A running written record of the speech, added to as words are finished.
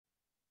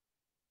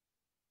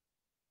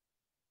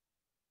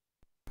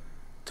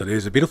Today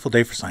is a beautiful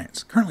day for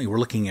science. Currently we're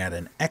looking at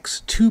an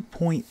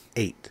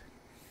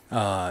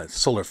X-2.8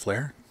 solar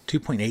flare,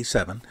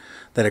 2.87,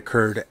 that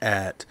occurred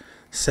at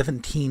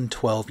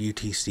 1712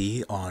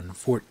 UTC on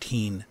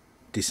 14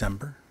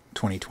 December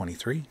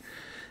 2023.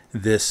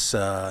 This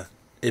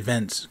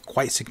event's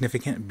quite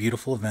significant,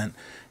 beautiful event,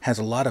 has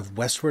a lot of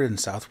westward and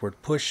southward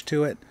push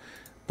to it,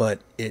 but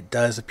it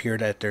does appear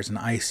that there's an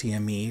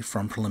ICME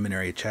from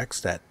preliminary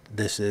checks that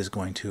this is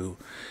going to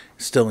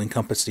still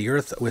encompass the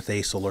Earth with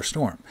a solar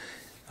storm.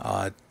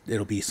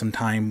 It'll be some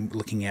time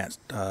looking at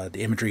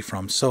the imagery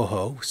from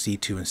SOHO,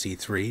 C2 and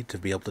C3, to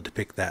be able to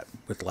depict that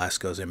with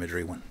LASCO's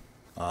imagery when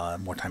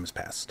more time has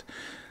passed.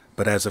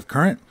 But as of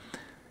current,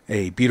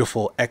 a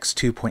beautiful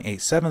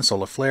X2.87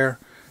 solar flare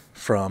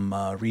from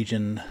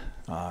region,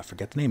 I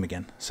forget the name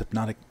again,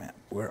 Hypnotic Map,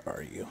 where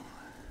are you?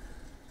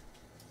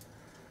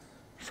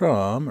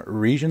 From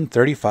region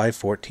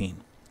 3514.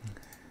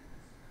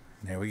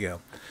 There we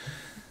go.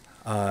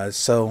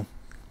 So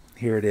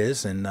here it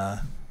is in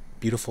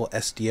beautiful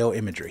SDO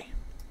imagery.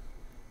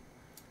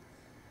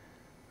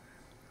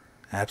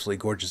 Absolutely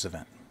gorgeous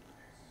event.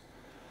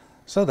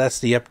 So that's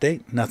the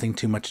update. Nothing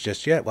too much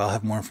just yet. We'll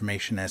have more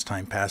information as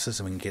time passes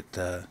and we can get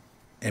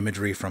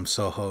imagery from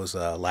SOHO's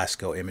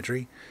LASCO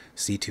imagery,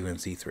 C2 and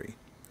C3.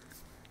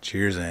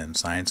 Cheers and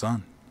science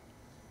on.